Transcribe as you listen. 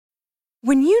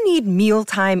When you need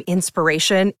mealtime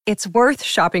inspiration, it's worth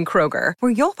shopping Kroger,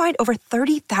 where you'll find over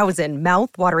 30,000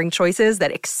 mouth-watering choices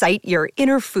that excite your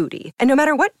inner foodie. And no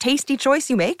matter what tasty choice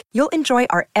you make, you'll enjoy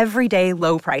our everyday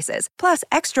low prices, plus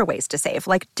extra ways to save,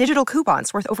 like digital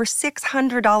coupons worth over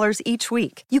 $600 each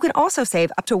week. You can also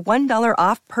save up to $1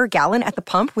 off per gallon at the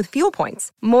pump with fuel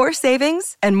points. More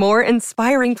savings and more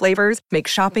inspiring flavors make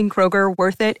shopping Kroger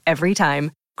worth it every time.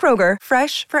 Kroger,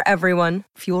 fresh for everyone.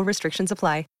 Fuel restrictions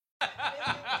apply.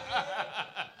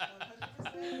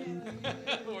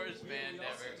 Worst band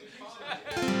ever.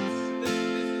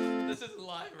 This is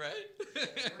live, right?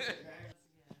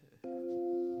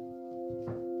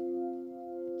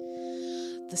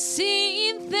 The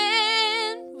scene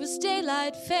then was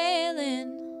daylight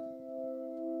failing.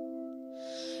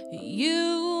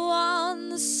 You on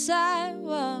the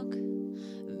sidewalk,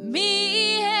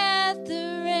 me at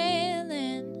the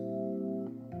railing.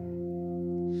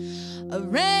 A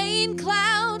rain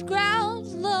cloud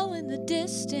growls low in the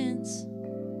distance.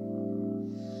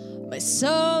 My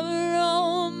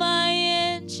sorrow, my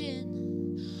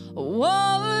engine,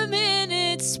 warm in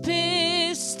its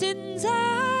pistons.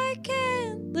 I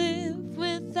can't live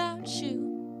without you.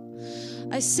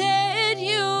 I said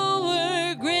you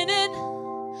were grinning.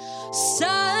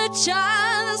 Such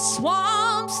are the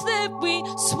swamps that we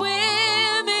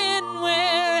swim in.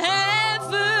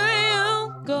 Wherever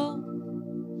you go,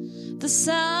 the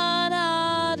sun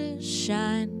ought to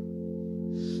shine.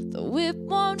 The whip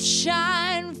won't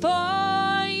shine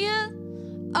for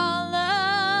you all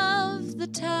of the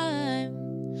time.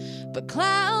 But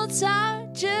clouds are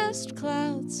just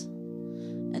clouds,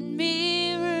 and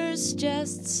mirrors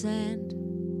just sand.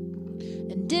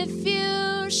 And if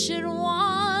you should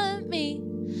want me,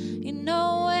 you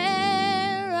know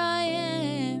where I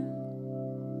am.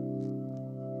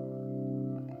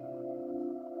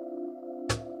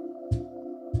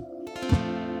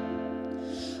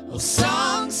 Well,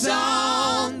 songs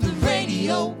on the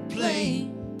radio play.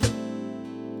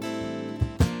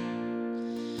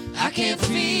 I can't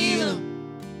feel them.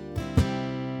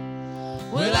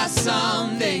 Will I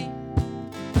someday?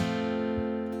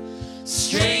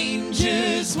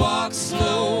 Strangers walk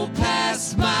slow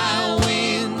past my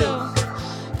window.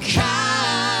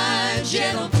 Kind,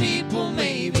 gentle people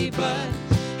maybe, but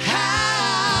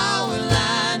how will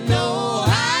I know?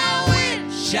 I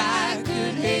wish I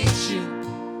could hate you,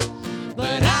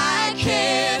 but I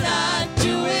cannot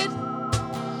do it.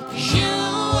 You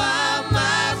are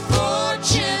my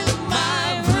fortune,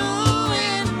 my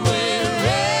ruin.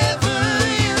 Wherever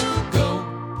you go,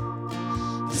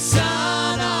 the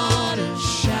sun ought to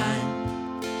shine,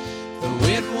 though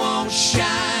it won't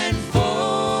shine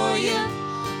for you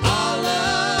all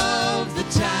of the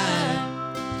time.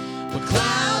 But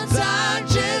clouds are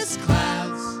just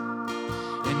clouds,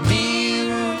 and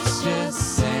mirrors just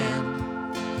sand.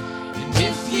 And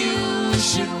if you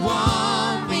should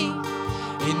want me,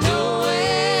 you know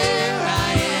where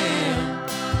I am.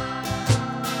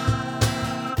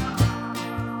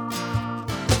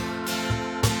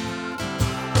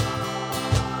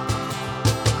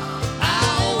 I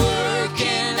work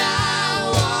and I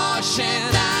wash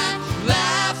and I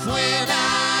laugh when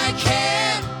I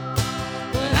can,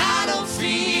 but I don't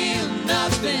feel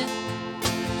nothing,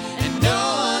 and no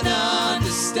one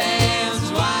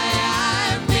understands why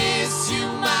I miss you,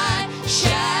 my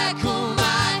shackle,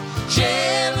 my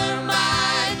jailer,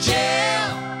 my jail.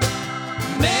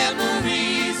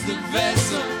 Memories the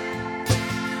vessel,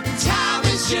 time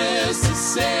is just a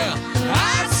sail.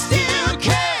 I still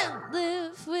can't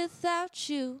Live without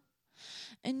you,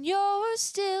 and you're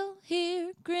still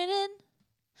here grinning.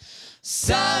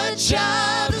 Such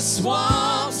are the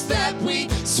swamps that we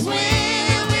swim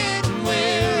in.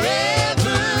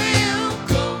 Wherever you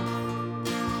go,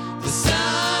 the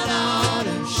sun ought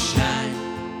to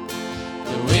shine,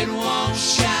 though it won't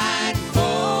shine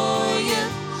for you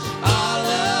all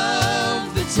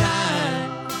of the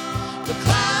time. The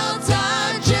clouds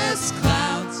are just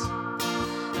clouds,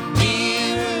 and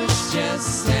mirrors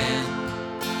just sand.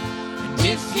 And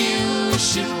if you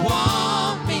should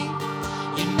want me,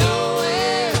 you know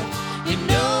where, you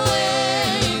know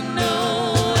where, you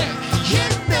know where, you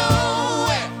know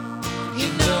where, you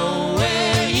know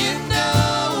where, you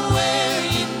know where,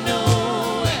 you know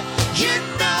where, you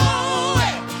know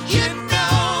where, you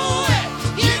know where,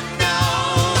 you know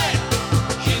where,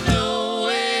 you know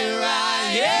where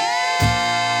I am.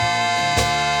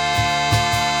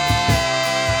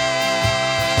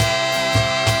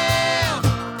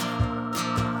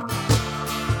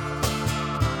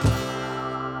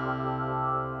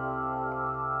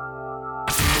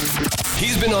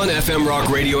 FM rock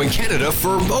radio in Canada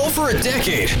for over a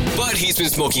decade. But he's been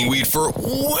smoking weed for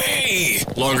way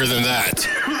longer than that.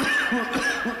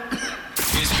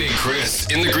 It's Big Chris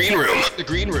in the green room. The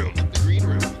green room. The green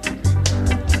room.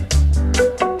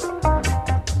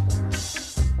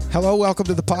 Hello, welcome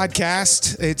to the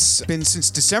podcast. It's been since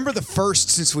December the 1st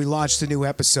since we launched a new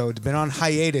episode. Been on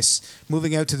hiatus,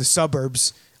 moving out to the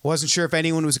suburbs. Wasn't sure if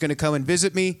anyone was going to come and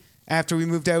visit me after we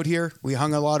moved out here. We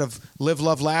hung a lot of Live,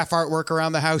 Love, Laugh artwork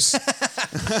around the house.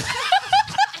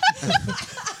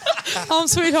 Home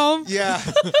sweet home. Yeah.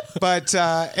 But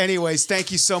anyways,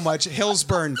 thank you so much,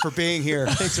 Hillsburn, for being here.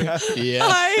 Thanks for having me. Yeah.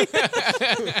 Hi.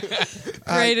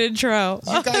 Great intro.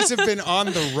 You guys have been on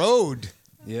the road.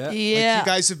 Yeah. Yeah. You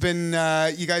guys have been,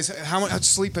 how much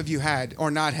sleep have you had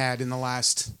or not had in the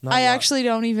last? I actually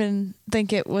don't even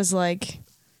think it was like.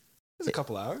 It was a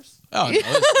couple hours. Oh,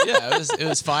 no, it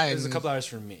was fine. It was a couple hours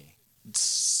for me.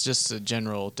 It's just a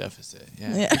general deficit.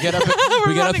 Yeah. Yeah. We got up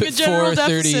running a at general 4:30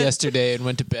 deficit. yesterday and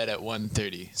went to bed at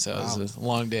 1:30. So it was a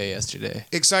long day yesterday.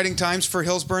 Exciting times for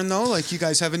Hillsburn, though. Like, you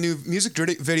guys have a new music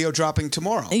video dropping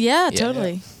tomorrow. Yeah, Yeah.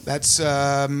 totally. That's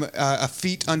a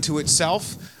feat unto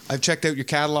itself. I've checked out your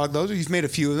catalog, though. You've made a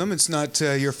few of them. It's not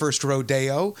your first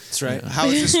rodeo. That's right. How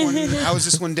is this one? How is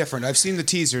this one different? I've seen the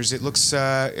teasers. It looks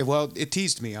it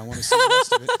teased me. I want to see the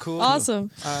rest of it. Cool. Awesome.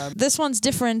 This one's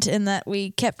different in that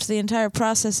we kept the entire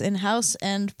process in house,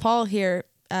 and Paul here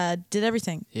did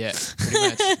everything. Yeah, pretty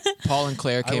much. Paul and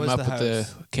Claire I came was up the with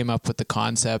house. came up with the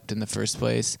concept in the first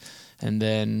place, and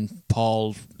then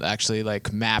Paul actually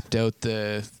like mapped out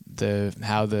the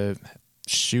how the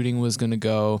shooting was going to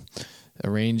go,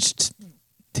 arranged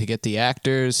to get the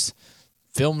actors,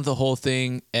 filmed the whole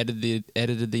thing,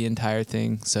 edited the entire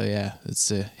thing. So yeah, it's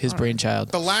his brainchild.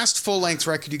 The last full-length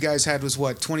record you guys had was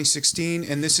what, 2016,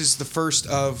 and this is the first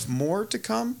of more to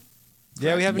come.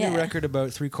 Yeah, we have a Yeah. new record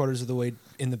about 3/4 of the way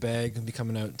in the bag and be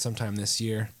coming out sometime this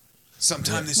year.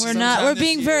 Sometime this. We're sometime we're this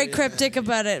being year, very yeah. cryptic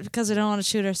about it because we don't want to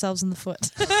shoot ourselves in the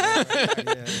foot.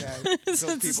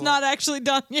 Since it's not actually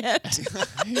done yet.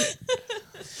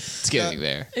 It's getting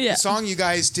there. Yeah. The song you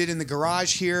guys did in the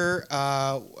garage here,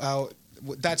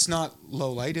 that's not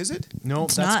Low Light, is it? No,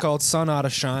 that's not. called Sun Oughta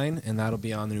Shine, and that'll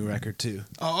be on the new record too.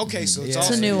 Oh, okay. So it's Yeah.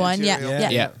 also It's a new one. Yeah. material. Yeah.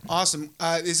 Yeah. Awesome.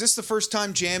 Is this the first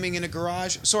time jamming in a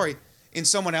garage? Sorry, in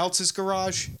someone else's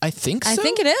garage? I think so. I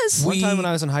think it is. One time when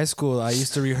I was in high school, I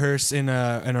used to rehearse in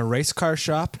a race car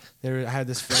shop. I had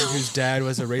this friend whose dad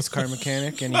was a race car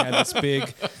mechanic, and he had this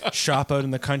big shop out in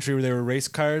the country where there were race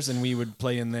cars, and we would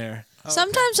play in there.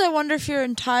 Sometimes I wonder if your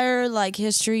entire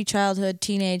history, childhood,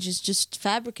 teenage is just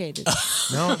fabricated.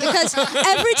 No, Because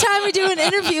every time we do an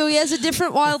interview, he has a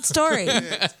different wild story.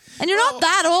 And you're not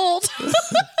that old.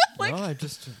 no, I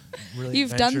just really You've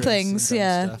done adventurous things, and done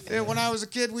yeah. stuff. Yeah, when I was a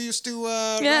kid, we used to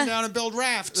Yeah. run down and build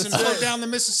rafts and float down the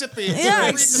Mississippi. And Yeah, free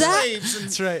the exact- slaves and-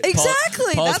 That's right.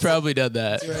 Exactly. Paul's That's- probably done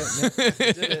that.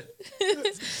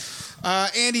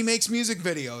 Andy makes music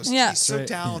videos. Yeah. He's so Right.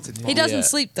 talented. he doesn't Yeah.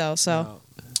 sleep, though, so.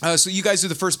 So you guys are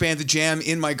the first band to jam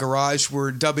in my garage.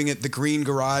 We're dubbing it the Green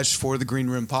Garage for the Green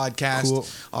Room podcast. Cool.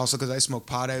 Also because I smoke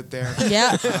pot out there.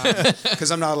 Yeah.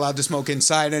 Because I'm not allowed to smoke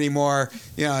inside anymore.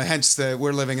 Hence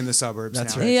we're living in the suburbs.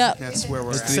 That's now. right. Yeah. That's where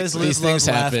we're It at. says These live, things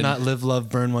love, laugh, happen. not live, love,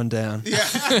 burn one down. Yeah.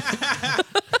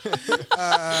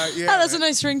 That has a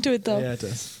nice ring to it, though. Yeah, it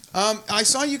does. I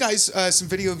saw you guys, some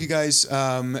video of you guys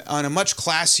on a much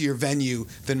classier venue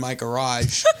than my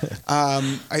garage.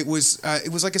 It was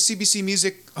like a CBC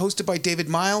Music hosted by David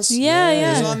Miles. Yeah, He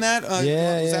was yeah. on that. Yeah, Was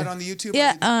yeah. that on the YouTube?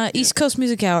 Yeah, East Coast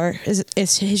Music Hour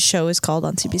is his show is called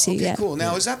on CBC. Okay, yeah. cool.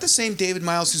 Now, is that the same David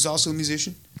Miles who's also a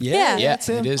musician? Yeah. Yeah, that's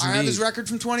him. it is I have indeed. his record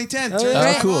from 2010. Oh, Turn yeah.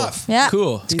 Time Oh, cool. Off. Yeah.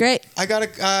 Cool. It's great.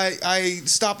 I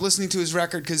stopped listening to his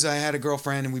record because I had a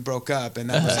girlfriend and we broke up, and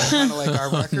that was kind of like our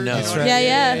record. No. You know what I Right.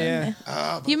 Yeah, mean?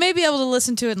 yeah. You may be able to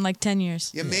listen to it in like 10 years.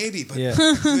 Yeah, maybe, but Yeah.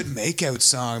 good makeout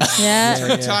song. Man. Yeah.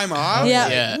 Turn Time Off. Yeah.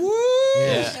 Yeah. Woo!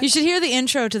 Yeah. You should hear the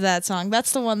intro to that song.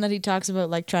 That's the one that he talks about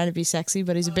like trying to be sexy,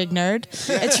 but he's a big nerd.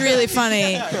 It's really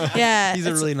funny. Yeah. He's a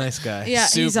it's- really nice guy. Yeah,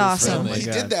 he's super awesome. friendly. He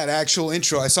God. did that actual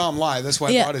intro. I saw him live. That's why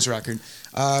I Yeah. bought his record.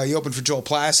 He opened for Joel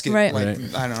Plaskett, Right. like,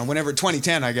 Right. I don't know, whenever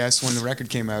 2010, I guess, when the record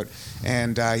came out,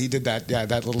 and he did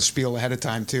that little spiel ahead of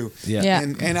time too. Yeah. Yeah.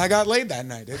 And I got laid that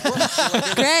night. It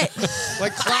worked. Great.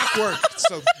 Like clockwork.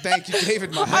 So thank you, David.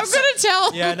 I'm going to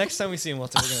tell. Yeah, next time we see him, we'll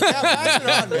tell him. Yeah, pass it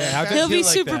on, man. Yeah, how could He'll you be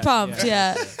like super that? pumped.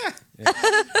 Yeah.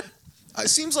 It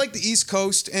seems like the East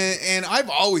Coast, and I've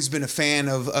always been a fan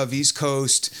of East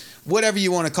Coast, whatever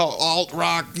you want to call it, alt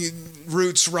rock,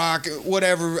 roots rock,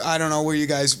 whatever. I don't know where you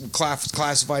guys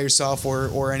classify yourself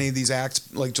or any of these acts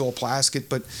like Joel Plaskett,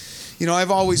 but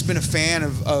I've always been a fan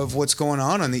of what's going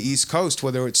on the East Coast,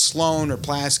 whether it's Sloan or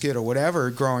Plaskett or whatever,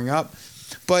 growing up.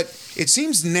 But it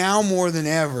seems now more than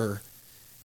ever,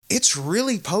 it's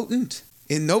really potent.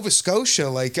 In Nova Scotia,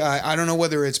 like, I don't know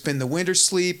whether it's been the winter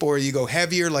sleep or you go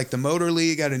heavier, like the Motor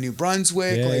League out of New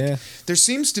Brunswick. There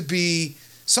seems to be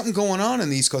something going on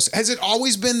the East Coast. Has it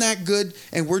always been that good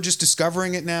and we're just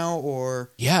discovering it now, or?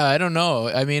 Yeah, I don't know.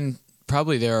 I mean,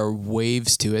 probably there are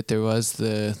waves to it. There was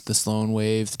the Sloan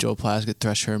wave, the Joel Plaskett,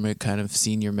 Thrush Hermit kind of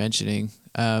scene you're mentioning.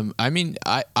 I mean,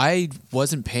 I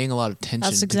wasn't paying a lot of attention.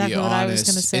 That's exactly to be what honest, I was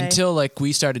gonna say. until like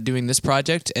we started doing this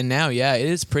project, and now, yeah, it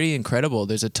is pretty incredible.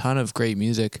 There's a ton of great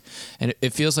music, and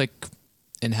it feels like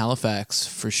in Halifax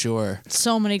for sure.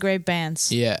 So many great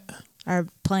bands Yeah, are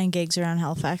playing gigs around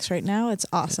Halifax right now. It's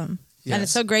awesome, and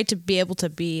it's so great to be able to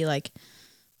be like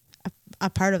a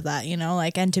part of that,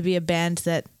 like, and to be a band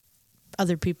that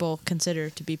other people consider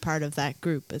to be part of that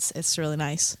group. It's really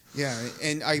nice. Yeah,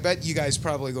 and I bet you guys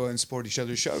probably go and support each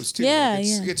other's shows too. Yeah,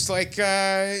 like it's like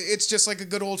it's just like a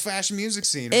good old fashioned music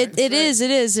scene. Right? It is.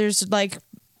 There's like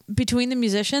between the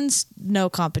musicians, no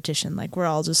competition. Like we're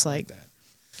all just like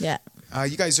yeah.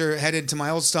 You guys are headed to my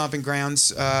old stomping grounds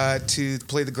to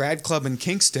play the Grad Club in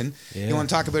Kingston. Yeah. You want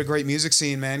to talk about a great music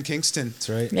scene, man? Kingston. That's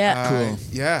right. Yeah. Cool.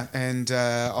 Yeah, and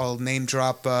I'll name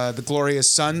drop the Glorious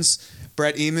Sons.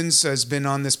 Brett Emmons has been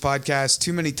on this podcast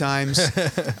too many times.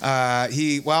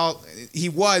 He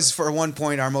was for one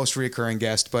point our most recurring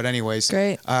guest, but anyways,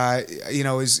 Great.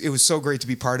 It was so great to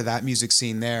be part of that music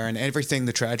scene there, and everything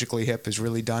the Tragically Hip has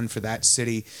really done for that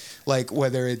city. Like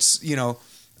whether it's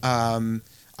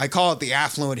I call it the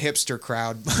affluent hipster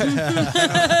crowd,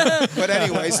 but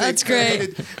anyways, That's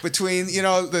great. Between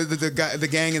the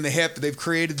gang and the hip, they've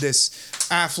created this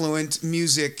affluent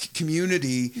music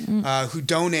community who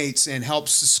donates and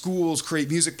helps schools create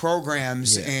music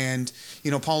programs. Yeah. And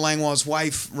Paul Langlois'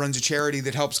 wife runs a charity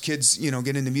that helps kids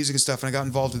get into music and stuff. And I got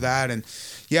involved with that. And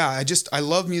yeah, I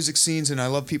love music scenes and I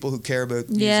love people who care about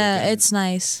music. Yeah, and, it's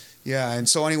nice. yeah. And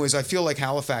so, anyways, I feel like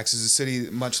Halifax is a city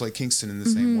much like Kingston in the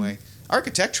same way.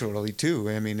 Architecturally too.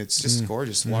 I mean, it's just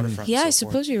gorgeous waterfront. Yeah, and I so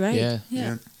forth. suppose you're right.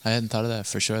 Yeah. I hadn't thought of that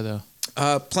for sure though.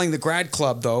 Playing the Grad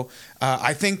Club, though,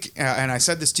 I think, and I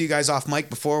said this to you guys off mic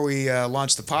before we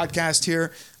launched the podcast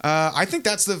here, I think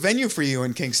that's the venue for you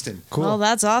in Kingston. Cool. Well,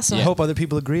 that's awesome. I hope other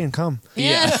people agree and come.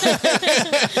 Yeah.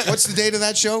 What's the date of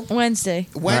that show? Wednesday.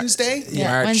 Wednesday?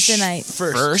 Yeah, March Wednesday night.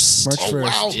 First. March 1st.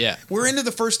 Wow. Yeah. We're into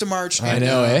the 1st of March. I and,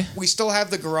 know, eh? We still have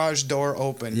the garage door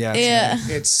open. Yeah. Yeah.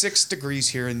 It's 6 degrees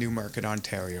here in Newmarket,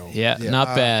 Ontario. Yeah, not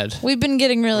bad. We've been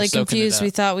getting really We're soaking it confused. up. We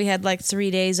thought we had like 3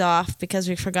 days off because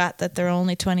we forgot that there are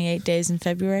only 28 days in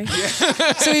February.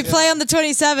 So we play on the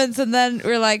 27th and then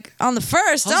we're like, on the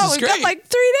 1st, this is we've got great. like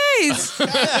 3 days.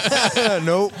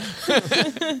 Nope.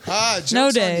 Jokes No on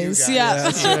you days. guys. Yeah.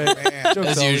 That's right. Man. Joke's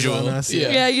As always usual. on us. Yeah.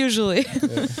 Yeah, usually.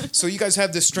 So you guys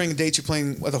have this string of dates you're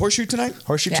playing at the Horseshoe tonight?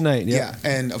 Horseshoe Yeah. tonight. Yeah.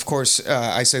 And of course,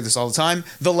 I say this all the time,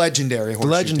 the legendary The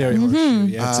Horseshoe. legendary Horseshoe.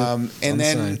 Yeah. It's a And fun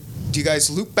then sign. do you guys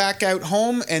loop back out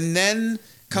home and then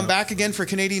come back again for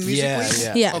Canadian Music Yeah, Week?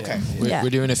 yeah. Yeah. Okay. Yeah. We're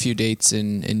doing a few dates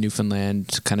in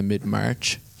Newfoundland, kind of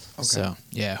mid-March. Okay. So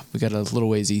yeah, we got a little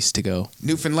ways east to go.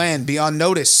 Newfoundland, be on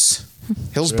notice.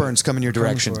 Hillsburn's coming your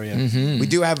direction. Coming for you. We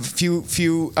do have a few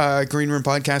Green Room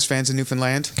podcast fans in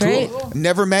Newfoundland. Great.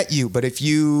 Never met you, but if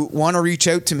you want to reach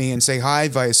out to me and say hi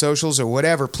via socials or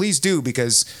whatever, please do,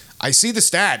 because I see the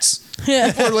stats.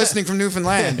 Yeah. People are listening from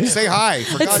Newfoundland. Say hi.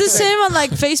 For It's God's the sake. same on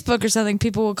like Facebook or something.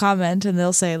 People will comment and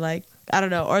they'll say like, I don't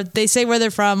know, or they say where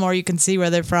they're from, or you can see where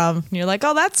they're from. And you're like,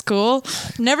 oh, that's cool.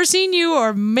 Never seen you,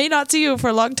 or may not see you for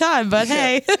a long time, but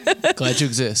hey, Glad you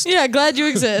exist. yeah, glad you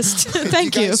exist.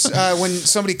 Thank you. guys, when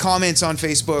somebody comments on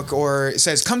Facebook or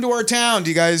says, come to our town,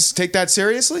 do you guys take that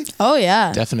seriously? Oh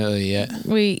yeah, Definitely, yeah.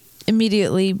 we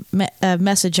immediately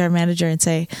message our manager and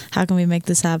say, how can we make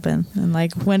this happen? And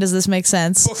like, when does this make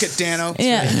sense? Book it, Dano.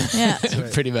 Yeah, yeah,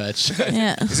 Pretty much.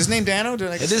 yeah. Is his name Dano?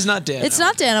 Did I It is not Dan. It's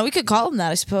not Dano. We could call him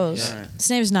that, I suppose. Yeah. His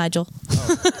name is Nigel.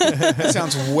 That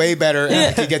sounds way better.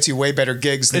 Like he gets you way better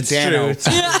gigs than It's Dano.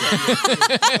 true.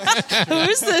 Who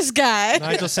is this guy?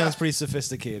 Nigel sounds pretty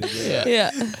sophisticated. Yeah.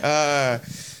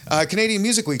 Yeah, Canadian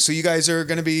Music Week. So you guys are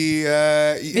going to be.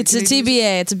 it's a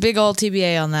TBA. It's a big old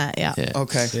TBA on that. Yeah, Yeah.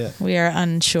 Okay. Yeah. we are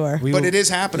unsure. We But will- it is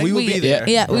happening. We will be there.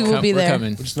 Yeah, we will be We're there.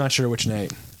 coming. We're just not sure which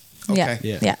night. Yeah,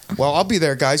 Okay. yeah. Well, I'll be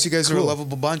there, guys. You guys are a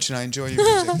lovable bunch, and I enjoy your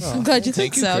music. I'm glad you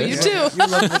think so. You too. You're a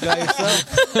lovable guy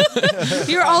yourself.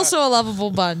 You're also a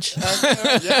lovable bunch. You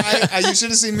should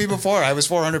have seen me before. I was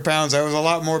 400 pounds. I was a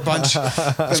lot more bunch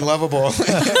than lovable.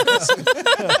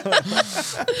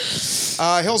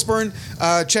 Hillsburn,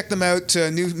 check them out.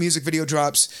 New music video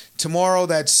drops tomorrow.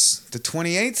 That's the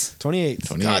 28th.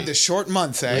 28th. God, the short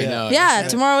month, eh? Yeah,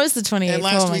 tomorrow is the 28th. And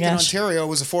last oh my week in gosh. Ontario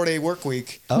was a 4-day work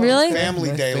week. Really?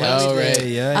 Family Day. Oh, right.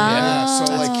 Yeah.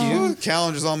 So like,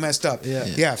 calendar's all messed up.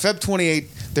 Yeah. Feb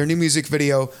 28th, their new music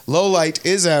video, Low Light,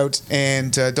 is out.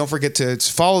 And don't forget to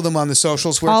follow them on the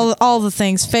socials. All the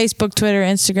things: Facebook, Twitter,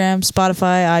 Instagram,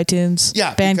 Spotify, iTunes,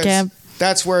 Bandcamp.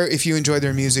 That's where, if you enjoy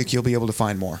their music, you'll be able to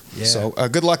find more. Yeah. So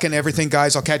good luck in everything,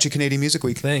 guys. I'll catch you Canadian Music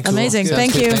Week. Thanks. Amazing. Cool.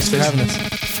 Thank you. Thanks for having us.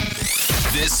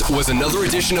 This was another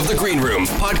edition of The Green Room,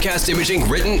 podcast imaging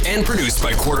written and produced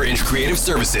by Quarter Inch Creative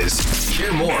Services.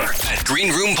 Hear more at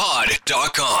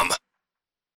greenroompod.com.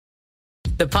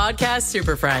 The Podcast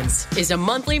Super Friends is a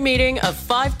monthly meeting of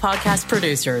 5 podcast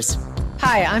producers.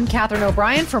 Hi, I'm Catherine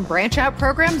O'Brien from Branch Out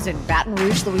Programs in Baton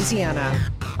Rouge, Louisiana.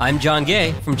 I'm John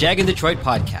Gay from Jag and Detroit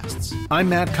Podcasts. I'm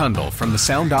Matt Kundle from the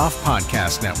Sound Off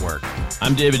Podcast Network.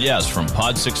 I'm David Yaz from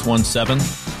Pod 617,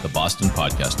 the Boston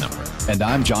Podcast Network. And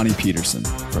I'm Johnny Peterson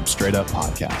from Straight Up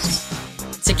Podcasts.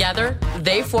 Together,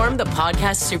 they form the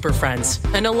Podcast Super Friends,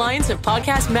 an alliance of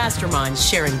podcast masterminds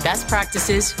sharing best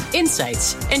practices,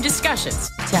 insights, and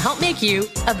discussions to help make you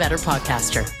a better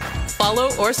podcaster. Follow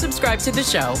or subscribe to the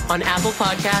show on Apple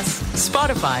Podcasts,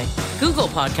 Spotify, Google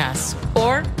Podcasts,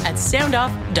 or at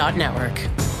soundoff.network.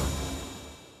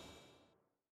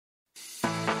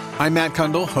 I'm Matt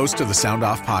Kundle, host of the Sound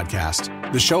Off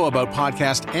Podcast, the show about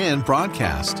podcast and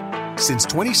broadcast. Since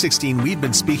 2016, we've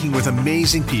been speaking with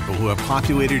amazing people who have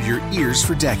populated your ears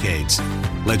for decades.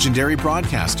 Legendary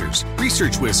broadcasters,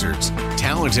 research wizards,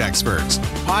 talent experts,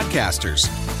 podcasters,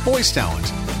 voice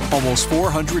talent. Almost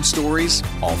 400 stories,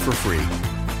 all for free.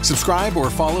 Subscribe or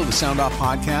follow the Sound Off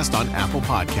Podcast on Apple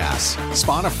Podcasts,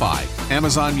 Spotify,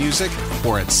 Amazon Music,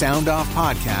 or at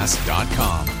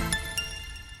soundoffpodcast.com.